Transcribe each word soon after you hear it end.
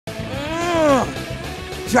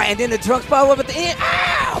And then the Trunks power up at the end.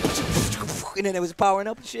 Ow! And then it was powering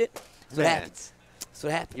up and shit. That's what happens. That's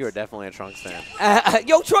what happens. You are definitely a Trunks fan.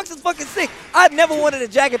 Yo, Trunks is fucking sick. I never wanted a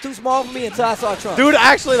jacket too small for me until I saw Trunks. Dude,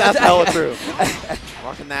 actually, that's hella true.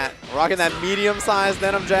 rocking that medium-sized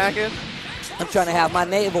denim jacket. I'm trying to have my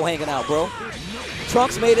navel hanging out, bro.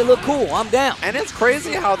 Trunks made it look cool. I'm down. And it's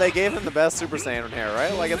crazy how they gave him the best Super Saiyan hair,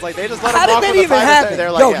 right? Like, it's like they just let him How rock did that with even the happen?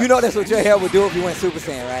 hair. Like, Yo, yeah. you know that's what your hair would do if you went Super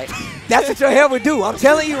Saiyan, right? That's what your hair would do. I'm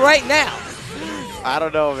telling you right now. I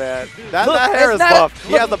don't know, man. That Look, hair is buff.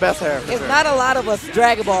 He look, has the best hair. It's not a lot of us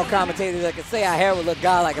Dragon Ball commentators that can say our hair would look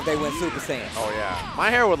godlike if they went Super Saiyan. Oh, yeah.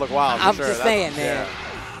 My hair would look wild. I'm for sure. just saying, man.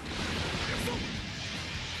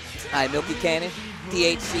 All right, Milky Cannon,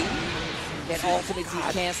 DHC, and Ultimate Z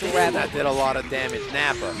cancel, rather. That did a lot of damage.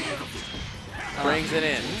 Nappa brings it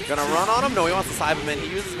in. Gonna run on him? No, he wants the Cyberman.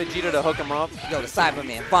 He uses Vegeta to hook him up. Yo, the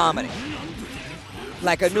Cyberman vomiting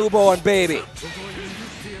like a newborn baby.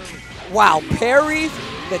 Wow, parries,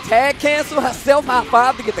 the tag cancel, self high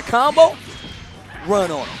five to get the combo.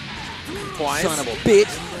 Run on him. Twice. Son of a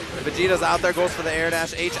bitch. Vegeta's out there, goes for the air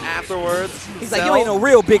dash H afterwards. He's like, you ain't no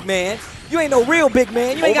real big man. You ain't no real big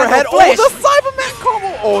man. You ain't Overhead. got no flesh. Oh, the Cyberman combo.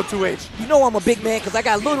 Oh, 2H. You know I'm a big man because I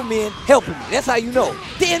got little men helping me. That's how you know.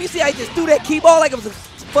 Damn, you see I just threw that key ball like it was a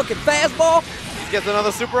fucking fastball? He gets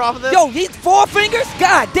another super off of this. Yo, he's 4 fingers?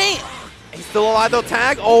 God damn. He's still alive though.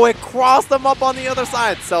 Tag. Oh, it crossed him up on the other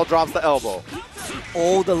side. Cell drops the elbow.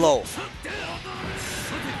 Oh, the low. All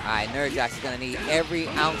right, Nerd Josh is going to need every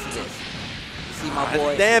ounce of this. You see my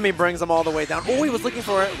boy. Damn, he brings him all the way down. Oh, he was looking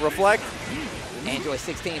for it. Reflect. Android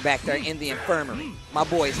 16 back there in the infirmary. My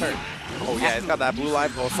boy's hurt. Oh, yeah, he's got that blue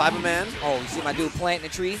life. Oh, Cyberman. Oh, you see my dude planting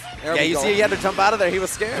the tree? There Yeah, we you go. see he had to jump out of there. He was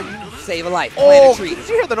scared. Save a life. Oh, Plant a tree. did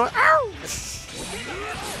you hear the noise? Ow!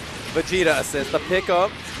 Vegeta assists the pickup.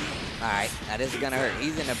 All right, now this is going to hurt.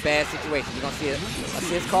 He's in a bad situation. You're going to see an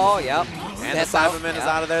assist call. Yep. And the Cyberman is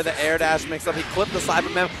out of there. The air dash mix up. He clipped the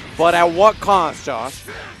Cyberman, but at what cost, Josh?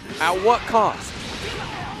 At what cost?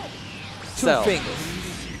 2 fingers.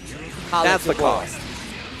 Holla That's the cost.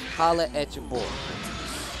 Holla at your boy.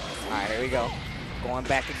 All right, here we go. Going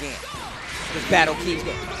back again. This battle keeps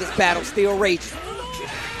going. This battle's still raging.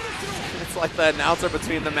 It's like the announcer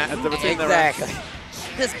between the rounds. Exactly.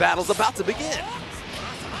 This battle's about to begin.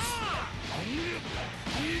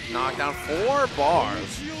 Knocked down 4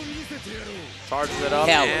 bars. Charges it up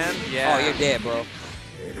and yeah. Oh, you're dead, bro.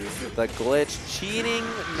 The glitch cheating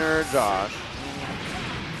Nerd Josh.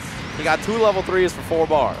 He got 2 level 3s for 4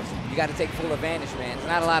 bars. You got to take full advantage, man. It's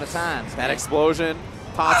not a lot of times. That man. explosion.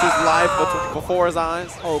 Tatsu's life before his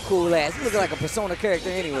eyes. Oh, cool ass. You look like a Persona character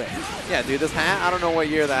anyway. Yeah, dude, this hat, I don't know what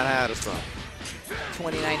year that hat is from.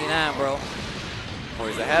 2099, bro. Oh,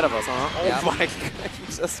 he's ahead of us, huh? Yep. Oh my God, he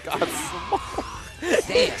just got smoked.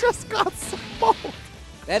 Damn. He just got smoked.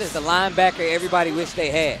 That is the linebacker everybody wished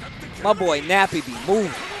they had. My boy Nappy be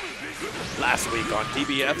moving. Last week on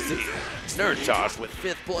DBFZ, Nerd Josh with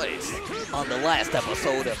 5th place. On the last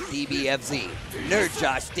episode of DBFZ, Nerd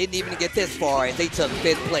Josh didn't even get this far as they took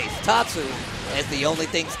 5th place. Tatsu is the only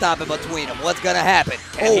thing stopping between them. What's going to happen?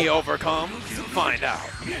 Can he overcome? Find out.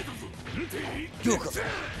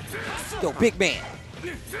 Yo, big man.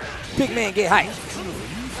 Big man get hyped.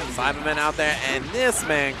 Cyberman out there, and this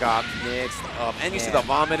man got mixed up. And you see the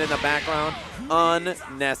vomit in the background.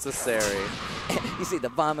 Unnecessary. You see the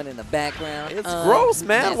vomit in the background. It's gross,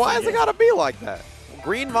 man. Why has it got to be like that?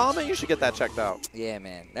 Green vomit? You should get that checked out. Yeah,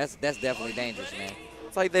 man. That's definitely dangerous, man.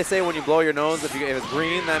 It's like they say when you blow your nose, if it's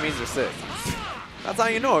green, that means you're sick. That's how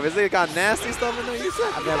you know. If it's got nasty stuff in there, you're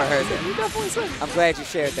sick. I've never heard that. You're definitely sick. I'm glad you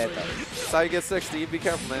shared that, though. That's how you get sick, Steve. Be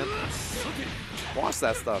careful, man. Watch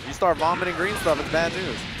that stuff. You start vomiting green stuff, it's bad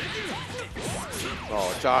news.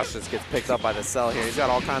 Oh, Josh just gets picked up by the cell here. He's got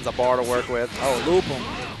all kinds of bar to work with. Oh, loop him.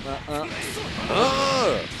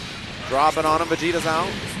 Dropping on him. Vegeta's out.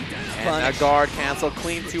 And Punish. a guard cancel.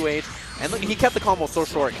 Clean 2H. And look, he kept the combo so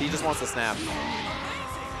short. He just wants to snap.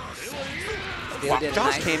 Wow,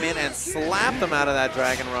 Josh came in and slapped him out of that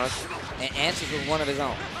Dragon Rush. And answers with one of his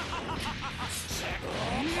own.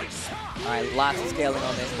 All right, lots of scaling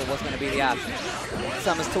on this, but what's going to be the option?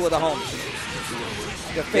 Summons 2 of the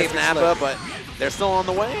homies. Your favorite Nappa, but they're still on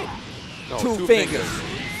the way. No, 2 fingers.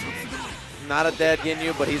 Not a dead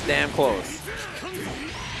Ginyu, but he's damn close.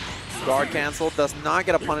 Guard cancel. Does not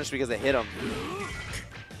get a punish because it hit him.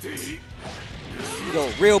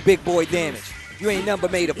 Yo, real big boy damage. You ain't nothing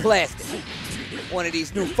but made of plastic. One of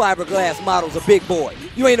these new fiberglass models of big boy.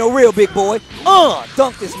 You ain't no real big boy.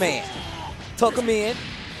 Dunk this man. Tuck him in.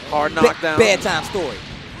 Hard knockdown. Bad time story.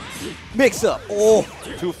 Mix up. Oh.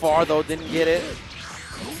 Too far, though. Didn't get it.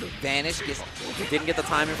 Vanish gets Didn't get the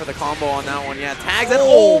timing for the combo on that one yet. Tags it.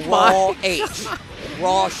 Oh, Oh my. raw H.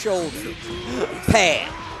 Raw shoulder.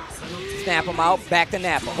 Pad. Snap him out. Back to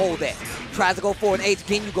Nappa. Hold that. Tries to go for an H.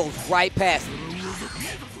 Ginyu goes right past him.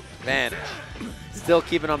 Vanish. Still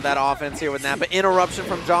keeping up that offense here with Nappa. Interruption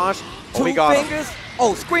from Josh. Oh, he Two got fingers. him.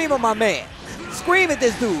 Oh, scream on my man. Scream at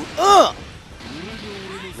this dude. A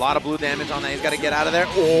lot of blue damage on that. He's got to get out of there.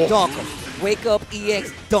 Oh. Dunk him. Wake up,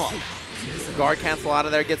 EX, dunk. Guard cancel out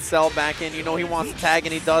of there. Gets Cell back in. You know he wants to tag,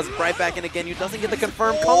 and he does. Right back in again. You doesn't get the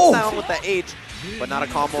confirm. Comes Oh. down with the H, but not a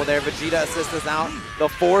combo there. Vegeta assist is out. The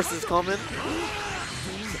Force is coming.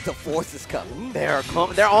 The Force is coming. They're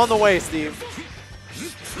coming. They're on the way, Steve.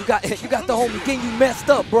 You got the homie Ginyu messed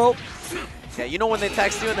up, bro. Yeah, you know when they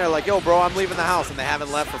text you and they're like, yo, bro, I'm leaving the house, and they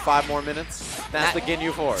haven't left for 5 more minutes? That's the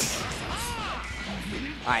Ginyu Force.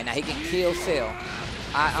 All right, now he can kill Cell.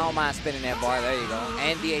 I don't mind spinning that bar. There you go.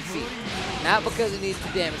 And DHC. Not because it needs the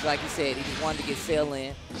damage, like you said. He just wanted to get Cell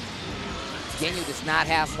in. Ginyu does not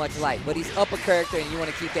have much life, but he's up a character, and you want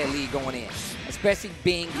to keep that lead going in, especially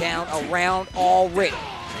being down around already.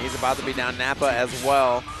 He's about to be down Nappa as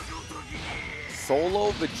well.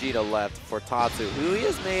 Solo Vegeta left for Tatsu, who he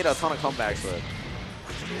has made a ton of comebacks with.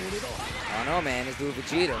 I don't know, man. This dude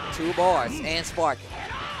Vegeta, 2 bars and sparking.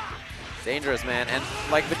 Dangerous, man. And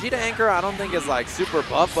like Vegeta Anchor, I don't think is like super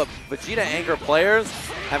buff, but Vegeta Anchor players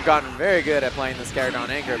have gotten very good at playing this character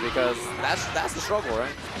on Anchor because that's the struggle,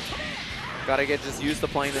 right? Gotta get just used to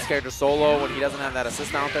playing this character solo when he doesn't have that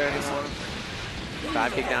assist out there anymore.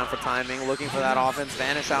 Dive kick down for timing, looking for that offense.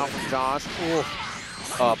 Vanish out from Josh. Ooh.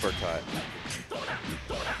 Uppercut.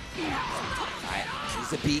 Right. Needs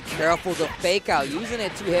to be careful to fake out. Using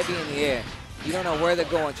it too heavy in the air. You don't know where they're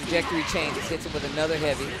going. Trajectory changes. Hits him with another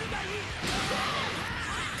heavy.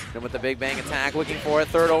 Then with the big bang attack, looking for it.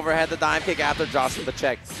 Third overhead, the dive kick after Josh with the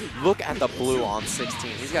check. Look at the blue on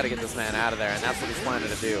 16. He's got to get this man out of there, and that's what he's planning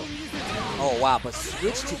to do. Oh, wow. But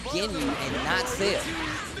switch to Ginyu and not Cell.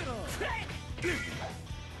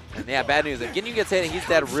 And yeah, bad news. If Ginyu gets hit, he's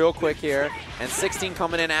dead real quick here. And 16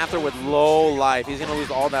 coming in after with low life. He's going to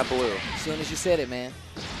lose all that blue. As soon as you said it, man.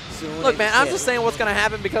 Look, man, I'm just saying what's going to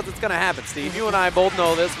happen because it's going to happen, Steve. You and I both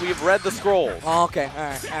know this. We've read the scrolls. Oh, okay. All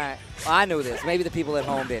right. All right. Well, I knew this. Maybe the people at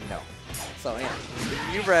home didn't know. So, yeah.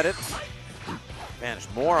 You've read it. Vanish.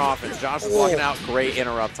 More offense. Josh is walking out. Great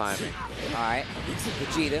interrupt timing. All right.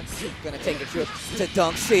 Vegeta going to take a trip to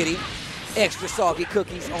Dunk City. Extra soggy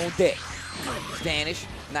cookies on deck. Vanish.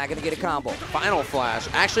 Not going to get a combo. Final flash.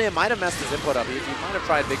 Actually, it might have messed his input up. He might have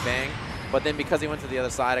tried Big Bang, but then because he went to the other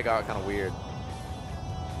side, it got kind of weird.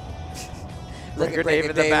 Look at Dave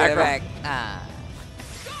in the background. Ah.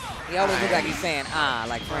 He always looks like he's saying,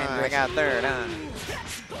 like friend. I got third, I'm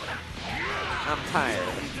tired.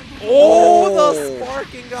 Oh, the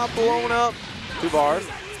sparking got blown up. 2 bars.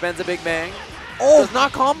 Spends a Big Bang. Oh, does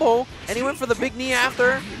not combo. And he went for the big knee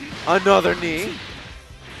after. Another knee.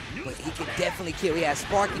 But he can definitely kill. He has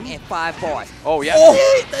sparking and 5 bars. Oh, yeah.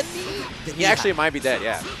 Oh, the knee. He actually might be dead,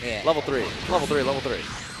 yeah. Level 3. Level 3, level 3.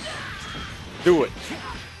 Do it.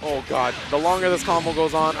 Oh, God. The longer this combo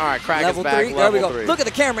goes on. All right, crack level is back. 3. Level There we go. 3. Look at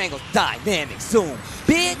the camera angles. Dynamic zoom.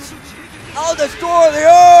 Bitch. I'll destroy the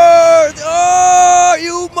earth. Oh,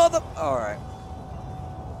 you mother. All right.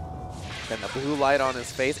 Then the blue light on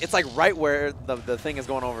his face. It's like right where the thing is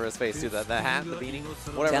going over his face, too. The hat, the beanie,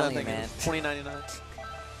 whatever that thing is. $20.99.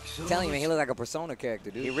 I'm telling you, man, he looks like a Persona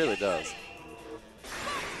character, dude. He really does.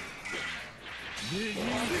 He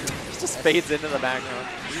just fades into the background.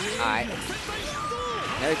 All right.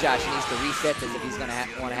 Now Josh needs to reset this if he's going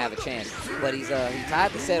to want to have a chance. But he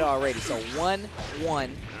tied the set already, so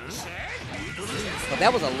 1-1. But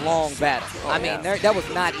that was a long battle. I mean, that was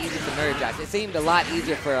not easy for Nerd Josh. It seemed a lot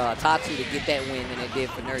easier for Tatsu to get that win than it did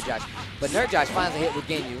for Nerd Josh. But Nerd Josh finds a hit with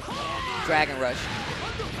Ginyu. Dragon Rush.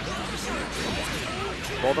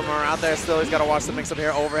 Both of them are out there still. He's got to watch the mix-up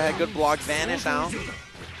here. Overhead, good block. Vanish out.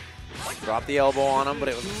 Drop the elbow on him, but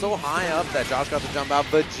it was so high up that Josh got to jump out.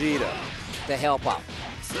 Vegeta. To help out.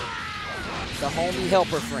 The homie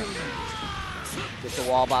helper friend. Just a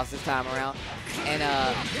wall box this time around. And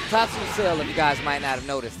Tatsu Cell, if you guys might not have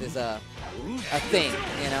noticed, is a thing,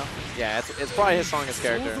 you know? Yeah, it's probably his strongest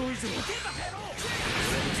character.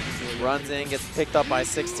 Runs in, gets picked up by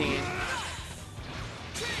 16.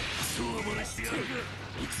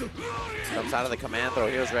 Comes out of the command throw.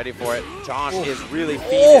 He was ready for it. Josh is really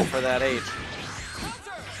feeding for that H.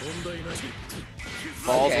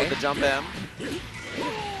 Falls with the jump M.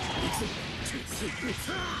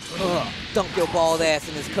 Dunk your bald ass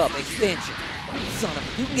in this cup. Extension. Son of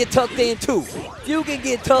a, you can get tucked in too. You can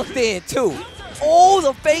get tucked in too. Oh,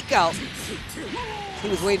 the fake out. He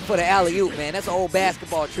was waiting for the alley-oop, man. That's an old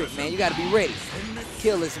basketball trick, man. You got to be ready.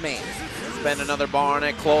 Kill this man. Spend another bar on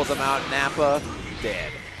it, close him out. Nappa,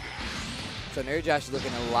 dead. So Nerd Josh is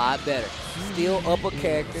looking a lot better. Still up a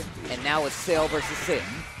character, and now it's Cell versus Cell.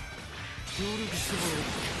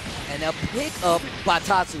 And a pick up by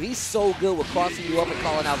Tatsu. He's so good with crossing you up and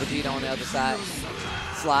calling out Vegeta on the other side.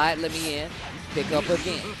 Slide, let me in. Pick up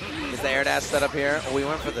again. Is the air dash set up here? Oh, we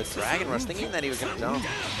went for the Dragon Rush, thinking that he was going to jump.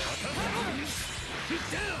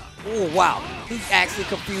 Oh, wow. He actually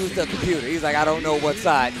confused the computer. He's like, I don't know what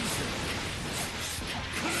side.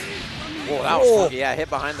 Whoa, that was funky. Yeah, hit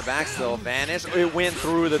behind the back still. Vanish. It went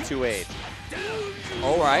through the 2H.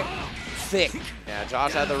 All right. Sick. Yeah,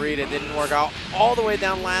 Josh had to read it. Didn't work out. All the way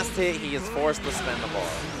down last hit, he is forced to spend the bar.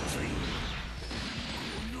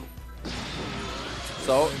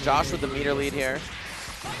 So, Josh with the meter lead here.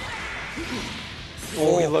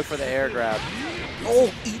 Oh, he looked for the air grab.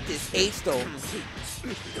 Oh, eat this H though.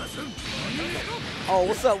 Oh,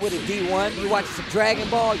 what's up with it, D1? You watching some Dragon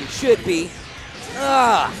Ball? You should be.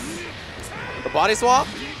 Ah. The body swap?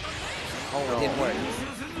 Oh, no. It didn't work.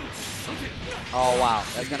 Oh, wow.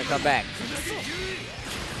 That's going to come back.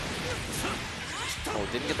 Oh,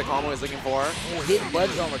 didn't get the combo he was looking for. Oh, hitting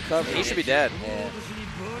buttons on recovery. He should be dead. Yeah.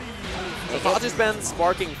 So Tatsu's been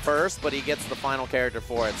sparking first, but he gets the final character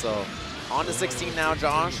for it. So on to 16 now,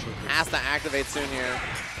 Josh. Has to activate soon here.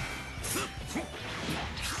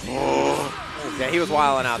 Oh. Yeah, he was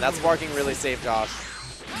wilding out. That sparking really saved Josh.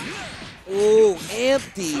 Oh,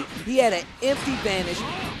 empty. He had an empty vanish,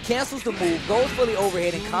 cancels the move, goes for the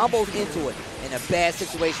overhead, and combos into it. In a bad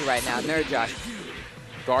situation right now, Nerd Josh.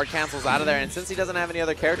 Guard cancels out of there, and since he doesn't have any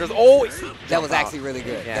other characters, oh! That was actually really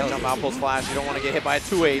good. Yeah, jump out, pulse flash. You don't want to get hit by a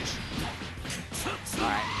 2H. All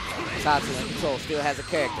right. Tatsu in control, still has a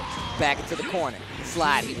character. Back into the corner.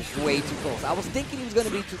 Slide, he was way too close. I was thinking he was going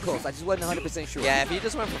to be too close. I just wasn't 100% sure. Yeah, if he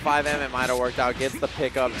just went for 5M, it might have worked out. Gets the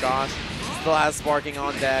pickup. Josh still has sparking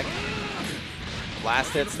on deck.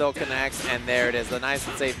 Last hit still connects, and there it is. The nice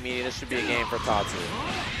and safe media. This should be a game for Tatsu.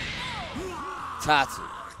 Tatsu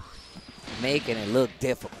making it look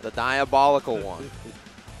difficult. The diabolical one.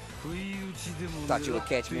 Thought you would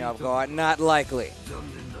catch me off guard. Not likely.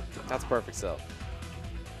 That's perfect, so.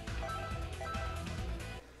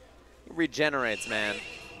 He regenerates, man.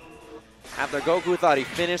 After Goku thought he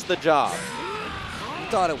finished the job. He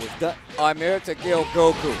thought it was done. I'm here to kill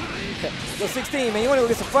Goku. Yo, 16, man, you want to go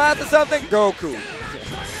get some fries or something? Goku.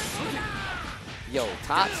 Yo,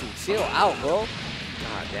 Tatsu, chill out, bro.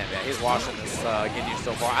 God damn, yeah, he's watching this Ginyu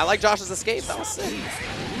so far. I like Josh's escape. That was sick.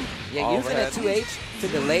 Yeah, using that 2H to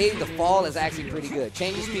delay the fall is actually pretty good.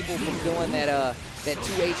 Changes people from doing that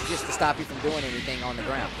 2H just to stop you from doing anything on the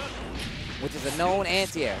ground, which is a known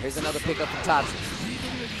anti-air. Here's another pickup from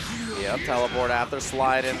Tatsu. Yep, teleport after,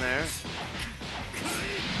 slide in there.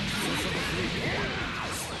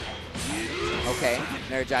 Okay,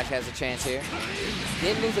 Nerd Josh has a chance here.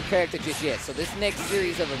 Didn't lose a character just yet, so this next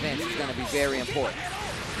series of events is going to be very important.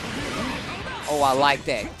 Oh, I like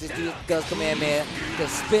that. This dude does Kamehameha,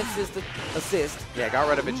 dispenses the assist. Yeah, got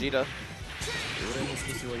rid of Vegeta.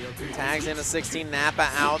 Tags into 16, Nappa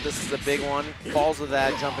out. This is a big one. Falls with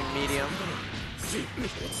that jumping medium.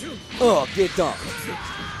 Oh, get dunked.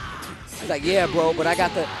 He's like, yeah, bro, but I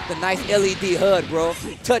got the nice LED HUD, bro.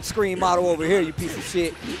 Touchscreen model over here, you piece of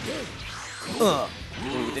shit. Ooh,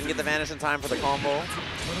 didn't get the vanish in time for the combo.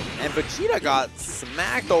 And Vegeta got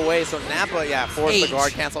smacked away, so Nappa, yeah, forced the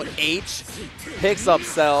guard cancel. H picks up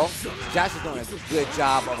Cell. Josh is doing a good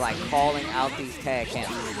job of, like, calling out these tag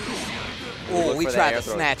cancels. Oh, we tried to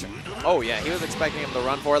snatch him. Oh, yeah, he was expecting him to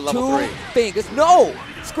run for it, level 3. 2 fingers. No!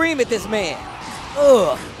 Scream at this man.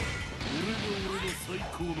 Ugh.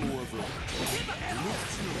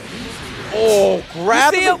 Oh,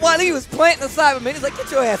 grab him while he was planting the Cyberman. He's like,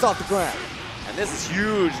 get your ass off the ground. And this is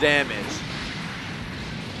huge damage.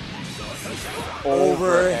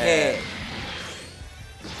 Overhead.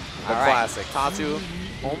 The classic. Tatsu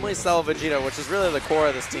only Cell Vegeta, which is really the core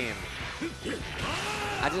of this team.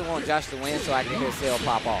 I just want Josh to win so I can hear Cell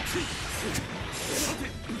pop off.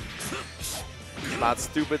 About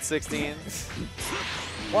stupid 16.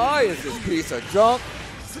 Why is this piece of junk?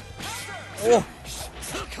 Oh.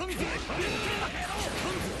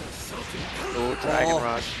 Oh, Dragon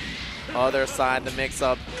Rush. Other side, the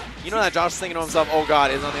mix-up. You know that Josh is thinking to himself, oh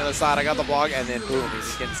god, he's on the other side, I got the block, and then boom,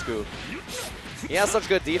 he's getting scooped. He has such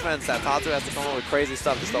good defense that Tatsu has to come up with crazy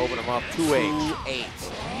stuff just to open him up. 2H.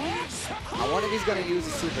 2H. I wonder if he's going to use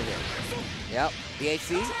his super here. Yep,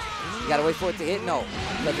 BHC. You got to wait for it to hit? No,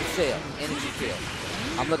 because it's Cell. Energy field.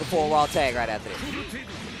 I'm looking for a raw tag right after this.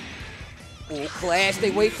 Ooh, clash.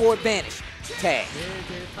 They wait for it, vanish. Tag.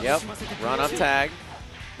 Yep, run up tag.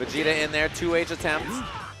 Vegeta in there, 2H attempts.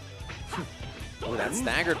 Ooh, that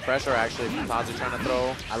staggered pressure actually from Tatsu trying to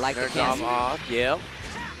throw. I like the Nerd cancel off. Yep.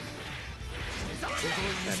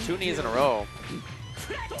 Yeah, 2 knees in a row.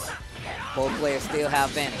 Both players still have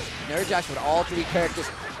Vanish. Nerd Josh with all 3 characters.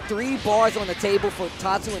 3 bars on the table for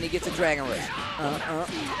Tatsu, and he gets a Dragon Rush.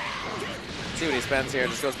 See what he spends here.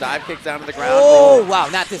 Just goes dive kick down to the ground. Oh, wow,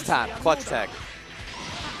 not this time. Clutch tech.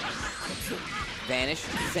 Vanish,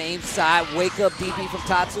 same side, wake up DP from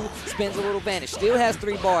Tatsu, spins a little Vanish. Still has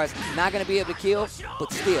 3 bars, not going to be able to kill,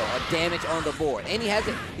 but still a damage on the board. And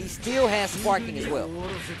he still has Sparking as well.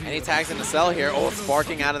 And he tags into Cell here. Oh,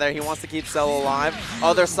 Sparking out of there. He wants to keep Cell alive.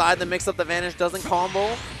 Other side, the mix up the Vanish doesn't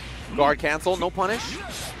combo. Guard cancel, no punish.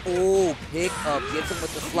 Oh, pick up, gets him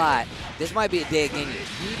with the slide. This might be a dead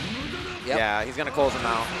Ginyu. Yep. Yeah, he's going to close him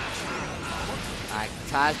out. All right,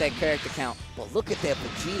 ties that character count. But look at that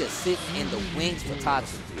Vegeta sitting in the wings for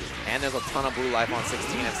Tatsu. And there's a ton of blue life on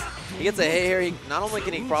 16. If he gets a hit here, not only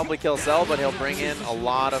can he probably kill Cell, but he'll bring in a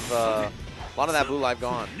lot of that blue life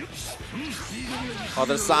gone.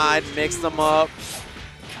 Other side, mix them up.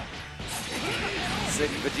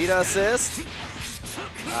 Vegeta assist.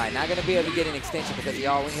 All right, not going to be able to get an extension because he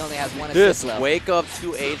only has 1 assist left. This wake up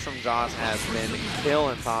 2H from Josh has been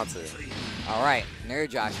killing Tatsu. All right, Nerd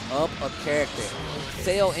Josh up a character.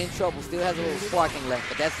 Cell in trouble, still has a little Sparking left,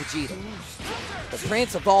 but that's Vegeta. The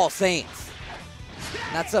Prince of All Saints.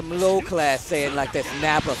 Not some low-class saying like this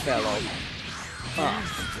Nappa fellow.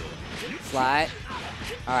 Slide.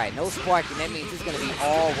 All right, no Sparking. That means it's going to be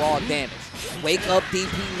all raw damage. Wake up DP,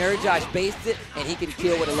 Nerd Josh based it, and he can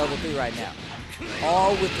kill with a level 3 right now.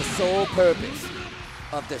 All with the sole purpose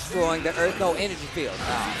of destroying the Earth, no energy field.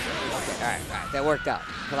 Okay, all right, that worked out.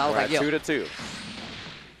 Because I was like, yo. 2-2.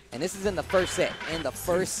 And this is in the first set.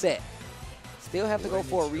 Still have to go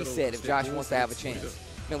for a reset if Josh wants to have a chance.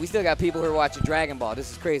 Man, we still got people who are watching Dragon Ball.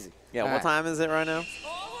 This is crazy. Yeah, what time is it right now?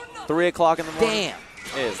 3 o'clock in the morning? Damn.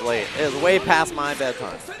 It is late. It is way past my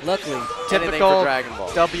bedtime. Luckily. Typical Dragon Ball.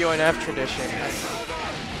 WNF tradition.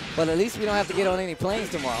 But at least we don't have to get on any planes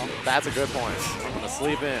tomorrow. That's a good point. I'm going to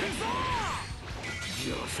sleep in.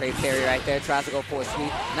 Great parry right there. Tries to go for a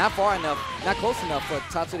sweep. Not far enough, not close enough for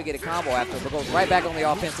Tatsu to get a combo after, but goes right back on the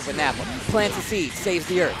offensive with Nappa. Plants a seed, saves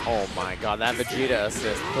the Earth. Oh my god, that Vegeta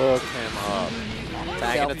assist hooked him up.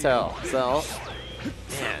 Tagging to Tell. So,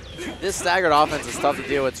 man, this staggered offense is tough to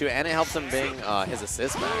deal with too, and it helps him bring his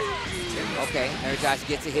assist back. Okay, Nerd Josh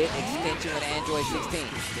gets a hit. Extension with Android 16.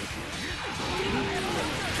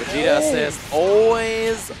 Vegeta assist,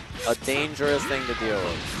 always a dangerous thing to deal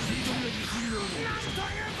with.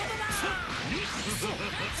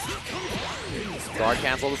 Guard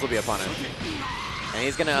cancel, this will be a punish. And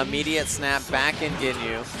he's gonna immediate snap back in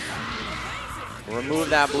Ginyu. Remove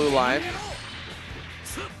that blue life.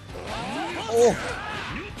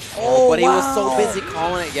 But he was so busy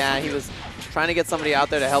calling it. Yeah, he was trying to get somebody out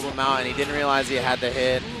there to help him out, and he didn't realize he had the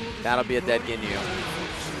hit. That'll be a dead Ginyu.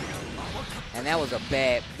 And that was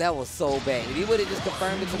so bad. If he would have just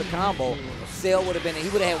confirmed it to the combo, Cell would have been, he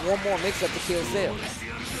would have had one more mix-up to kill Cell.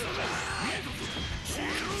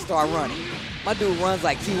 Start running. My dude runs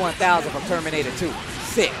like T-1000 from Terminator 2.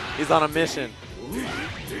 Sick. He's on a mission.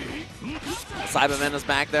 Cyberman is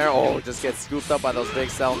back there. Oh, just gets scooped up by those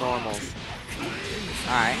big Cell normals.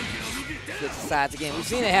 All right. Switch sides again. We've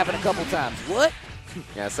seen it happen a couple times. What?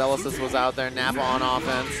 Yeah, Cell assist was out there. Nappa on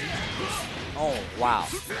offense. Oh, wow.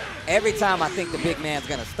 Every time I think the big man's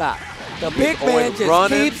going to stop, the big man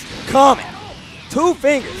just keeps coming. 2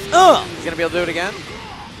 fingers. He's going to be able to do it again?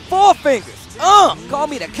 4 fingers. Call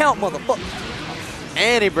me the count, motherfucker.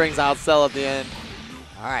 And he brings out Cell at the end.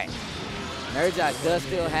 All right. Nerd Josh does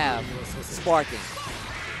still have Sparking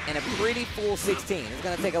and a pretty full 16. It's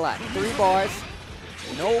going to take a lot. 3 bars,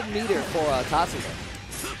 no meter for Tatsu.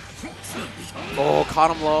 Oh,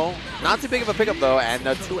 caught him low. Not too big of a pickup, though. And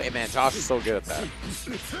the 2-8, man, Josh is so good at that.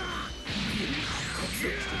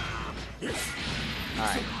 All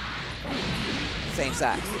right. Same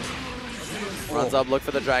side. Runs up, look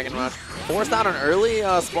for the Dragon Rush. Forced out an early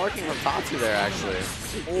Sparking from Tatsu there, actually.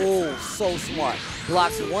 Oh, so smart.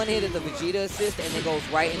 Blocks 1 hit of the Vegeta assist and then goes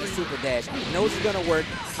right into Super Dash. Knows it's going to work.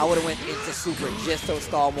 I would have went into Super just to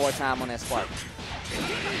stall more time on that Sparking.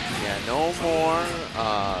 Yeah, no more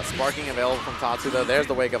Sparking available from Tatsu, though. There's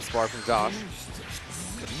the wake-up Spark from Josh.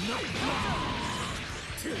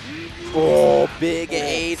 Oh, big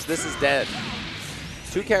H. This is dead.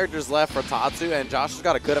 2 characters left for Tatsu, and Josh has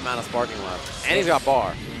got a good amount of Sparking left. And he's got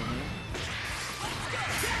bar.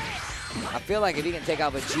 I feel like if he can take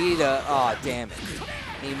out Vegeta, oh, damn it.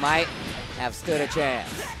 He might have stood a chance,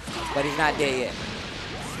 but he's not there yet.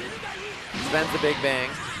 Spends the big bang.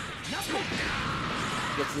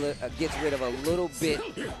 gets rid of a little bit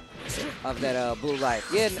of that blue life.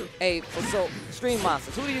 Yeah, hey, so Stream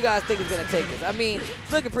Monsters, who do you guys think is going to take this? I mean,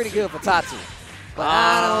 it's looking pretty good for Tatsu, but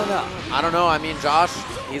I don't know. I don't know. I mean, Josh,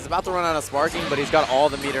 he's about to run out of sparking, but he's got all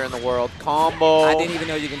the meter in the world. Combo. I didn't even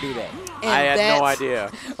know you can do that. And I had no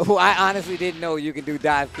idea. I honestly didn't know you can do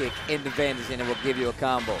dive kick in the vantage and it will give you a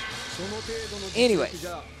combo. Anyways,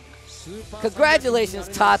 congratulations,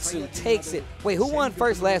 Tatsu takes it. Wait, who won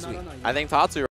first last week? I think Tatsu.